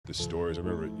the stories. I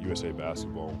remember at USA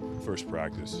Basketball, first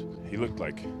practice, he looked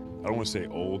like, I don't want to say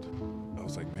old. I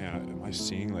was like, man, am I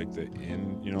seeing like the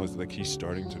end? You know, it's like he's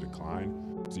starting to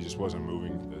decline. He just wasn't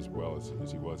moving as well as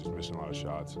he was. He was missing a lot of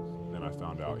shots. Then I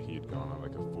found out he had gone on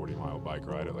like a 40-mile bike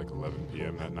ride at like 11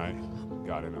 p.m. that night.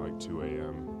 Got in at like 2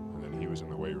 a.m. and then he was in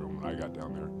the weight room when I got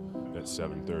down there at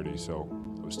 7:30. So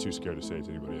I was too scared to say it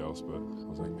to anybody else, but I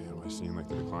was like, man, am I seeing like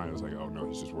the decline? I was like, oh no,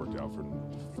 he's just worked out for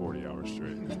 40 hours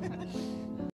straight.